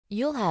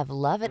You'll have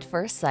love at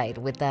first sight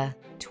with the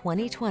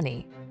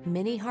 2020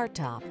 Mini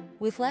Hardtop.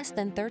 With less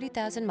than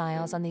 30,000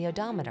 miles on the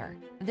odometer,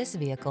 this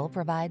vehicle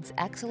provides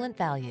excellent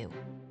value.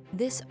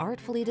 This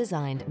artfully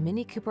designed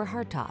Mini Cooper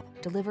hardtop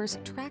delivers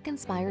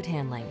track-inspired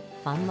handling,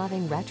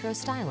 fun-loving retro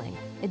styling,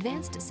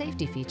 advanced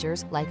safety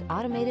features like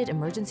automated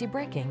emergency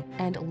braking,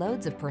 and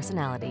loads of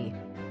personality.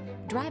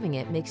 Driving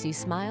it makes you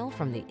smile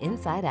from the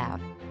inside out.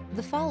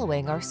 The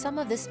following are some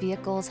of this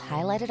vehicle's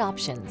highlighted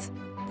options: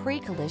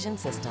 pre-collision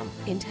system,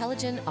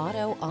 intelligent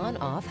auto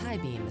on-off high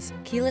beams,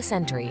 keyless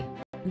entry,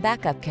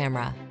 backup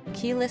camera,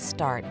 keyless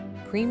start,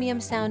 premium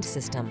sound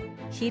system,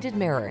 heated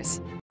mirrors,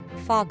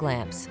 fog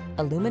lamps,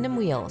 aluminum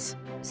wheels,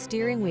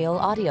 steering wheel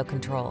audio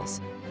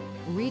controls.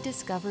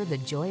 Rediscover the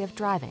joy of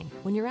driving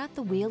when you're at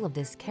the wheel of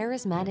this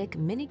charismatic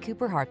Mini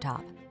Cooper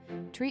hardtop.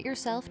 Treat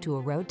yourself to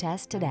a road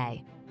test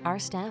today. Our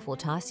staff will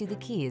toss you the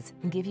keys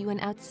and give you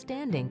an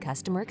outstanding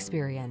customer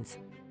experience.